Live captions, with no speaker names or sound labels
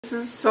This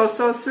is So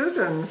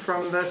Susan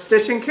from the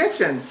Stitching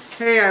Kitchen.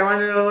 Hey, I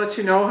wanted to let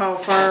you know how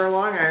far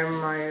along I am in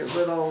my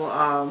little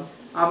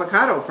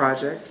avocado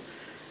project.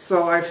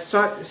 So I've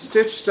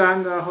stitched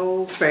on the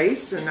whole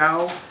face and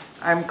now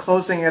I'm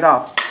closing it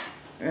up.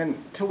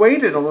 And to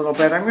weight it a little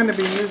bit, I'm going to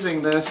be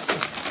using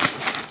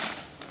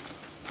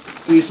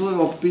these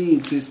little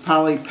beads, these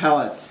poly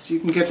pellets. You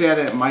can get that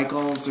at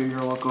Michael's or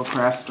your local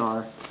craft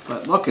store.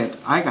 But look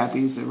I got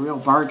these a real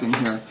bargain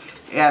here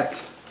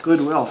at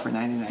Goodwill for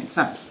 99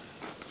 cents.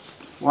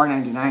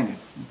 $4.99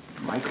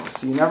 at Michael's.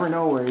 So you never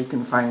know where you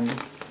can find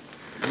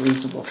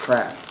reasonable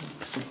craft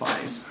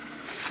supplies.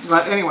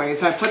 But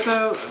anyways, I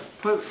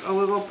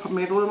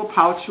made a little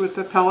pouch with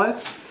the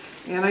pellets,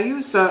 and I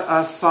used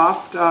a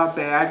soft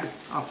bag,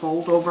 a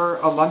fold over,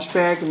 a lunch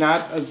bag,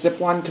 not a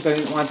zip one because I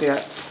didn't want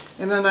that.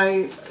 And then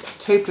I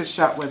taped it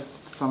shut with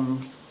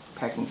some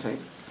packing tape.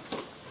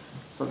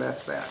 So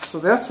that's that. So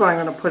that's what I'm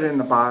going to put in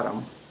the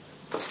bottom.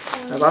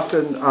 I left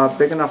a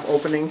big enough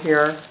opening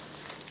here,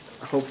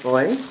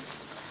 hopefully,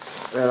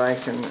 that I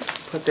can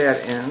put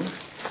that in.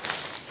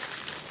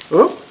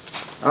 Oop!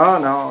 Oh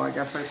no, I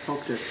guess I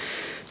poked it.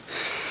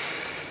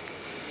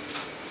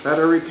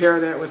 Better repair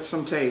that with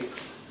some tape.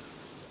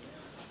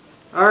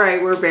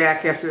 Alright, we're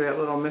back after that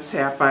little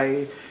mishap.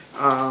 I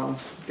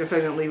guess I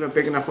didn't leave a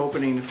big enough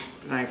opening,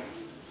 and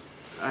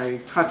I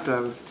cut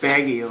the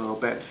baggie a little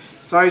bit.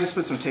 So I just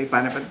put some tape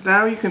on it, but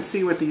now you can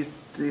see what these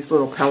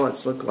little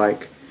pellets look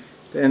like.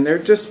 And they're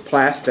just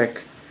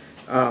plastic.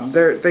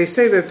 They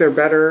say that they're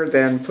better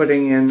than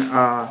putting in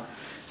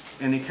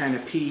any kind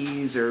of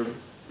peas or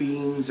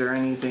beans or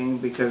anything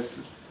because,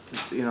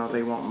 you know,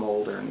 they won't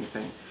mold or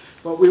anything.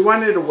 But we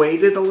wanted to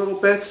weight it a little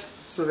bit,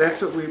 so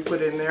that's what we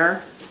put in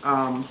there.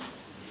 And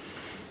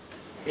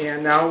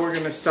now we're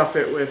going to stuff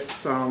it with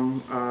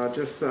some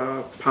just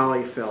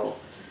polyfill.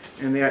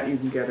 And that you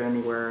can get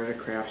anywhere at a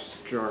craft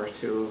store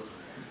too,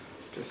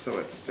 just so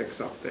it sticks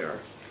up there.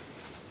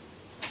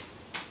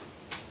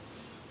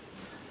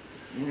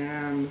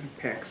 And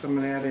pack some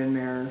of that in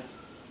there.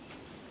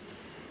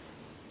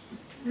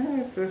 And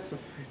I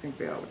think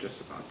that'll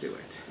just about do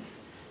it.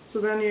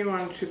 So then you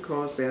want to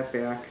close that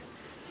back.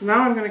 So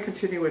now I'm going to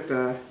continue with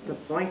the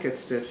blanket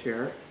stitch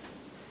here.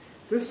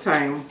 This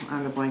time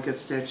on the blanket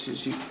stitch,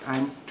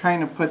 I'm trying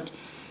to put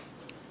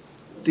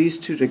these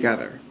two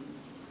together.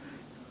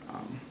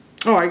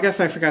 Oh, I guess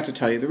I forgot to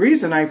tell you. The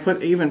reason I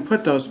even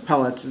put those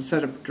pellets,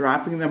 instead of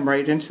dropping them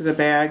right into the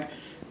bag,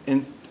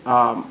 and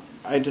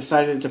I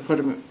decided to put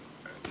them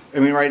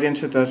right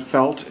into the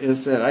felt,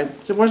 is that I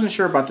wasn't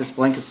sure about this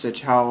blanket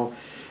stitch, how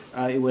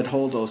it would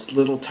hold those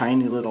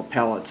tiny little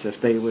pellets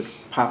if they would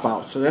pop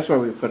out. So that's why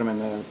we put them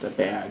in the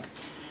bag.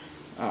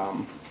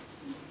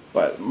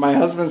 But my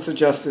husband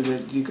suggested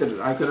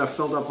that I could have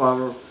filled up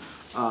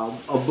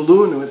a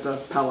balloon with the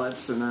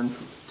pellets and then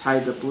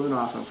tied the balloon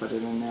off and put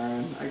it in there.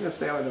 And I guess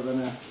that would have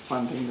been a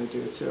fun thing to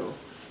do too.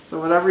 So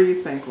whatever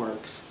you think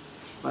works.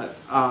 But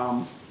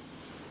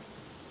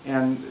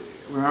and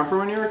remember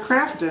when you're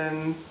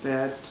crafting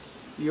that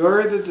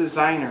you're the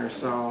designer,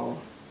 so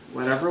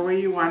whatever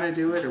way you want to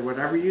do it or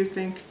whatever you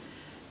think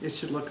it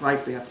should look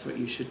like, that's what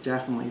you should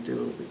definitely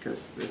do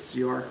because it's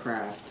your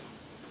craft.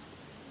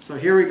 So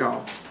here we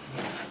go.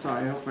 So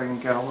I hope I can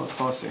get a little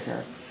closer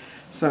here.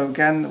 So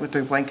again, with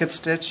the blanket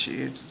stitch,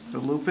 the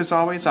loop is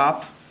always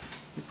up.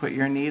 You put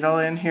your needle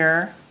in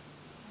here.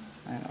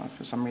 I know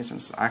for some reason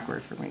it's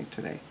awkward for me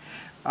today.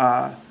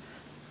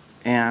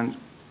 And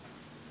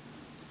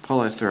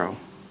pull it through.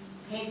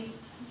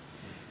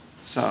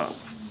 So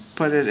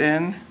put it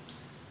in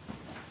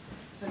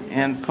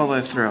and pull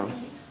it through.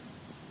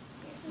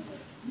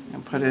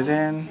 And put it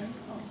in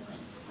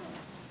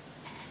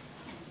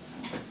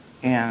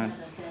and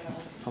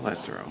pull it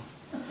through.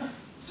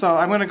 So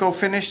I'm going to go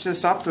finish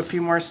this up with a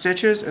few more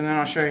stitches and then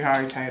I'll show you how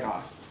I tie it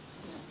off.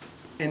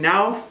 And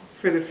now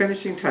for the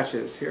finishing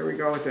touches. Here we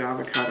go with the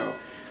avocado.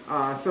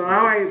 So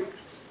now I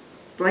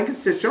blanket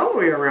stitch all the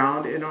way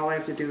around and all I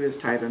have to do is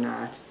tie the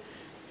knot.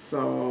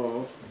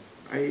 So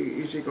I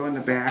usually go in the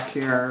back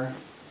here,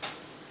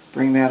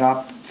 bring that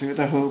up through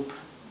the hoop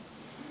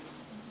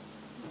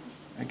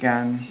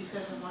again,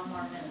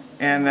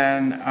 and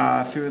then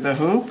through the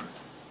hoop,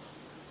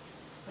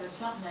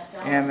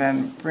 and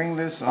then bring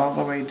this all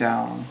the way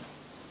down.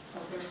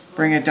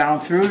 Bring it down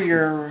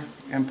through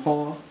and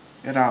pull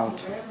it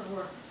out.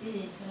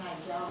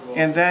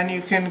 And then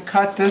you can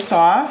cut this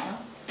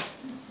off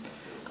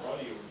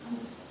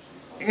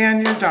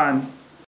and you're done.